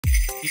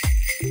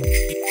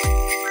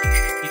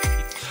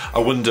I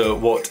wonder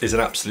what is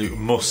an absolute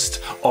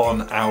must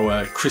on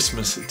our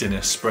Christmas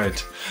dinner spread,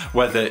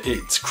 whether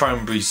it's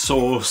cranberry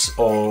sauce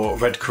or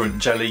red currant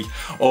jelly,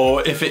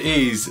 or if it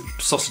is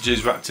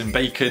sausages wrapped in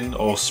bacon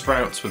or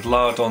sprouts with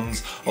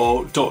lardons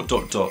or ...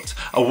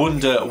 I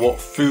wonder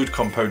what food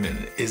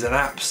component is an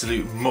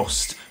absolute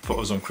must for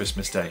us on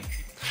Christmas Day.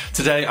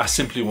 Today I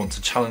simply want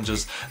to challenge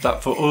us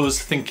that for us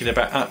thinking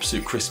about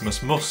absolute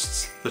Christmas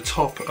musts, the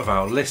top of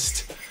our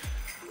list,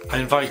 I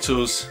invite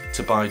us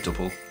to buy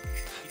double,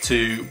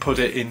 to put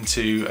it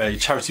into a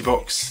charity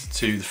box,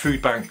 to the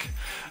food bank,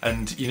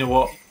 and you know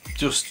what,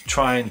 just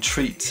try and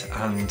treat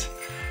and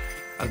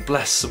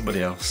bless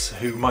somebody else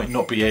who might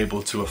not be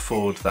able to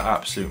afford the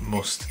absolute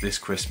must this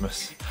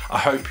Christmas. I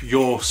hope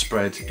your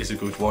spread is a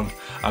good one,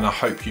 and I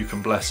hope you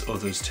can bless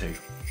others too.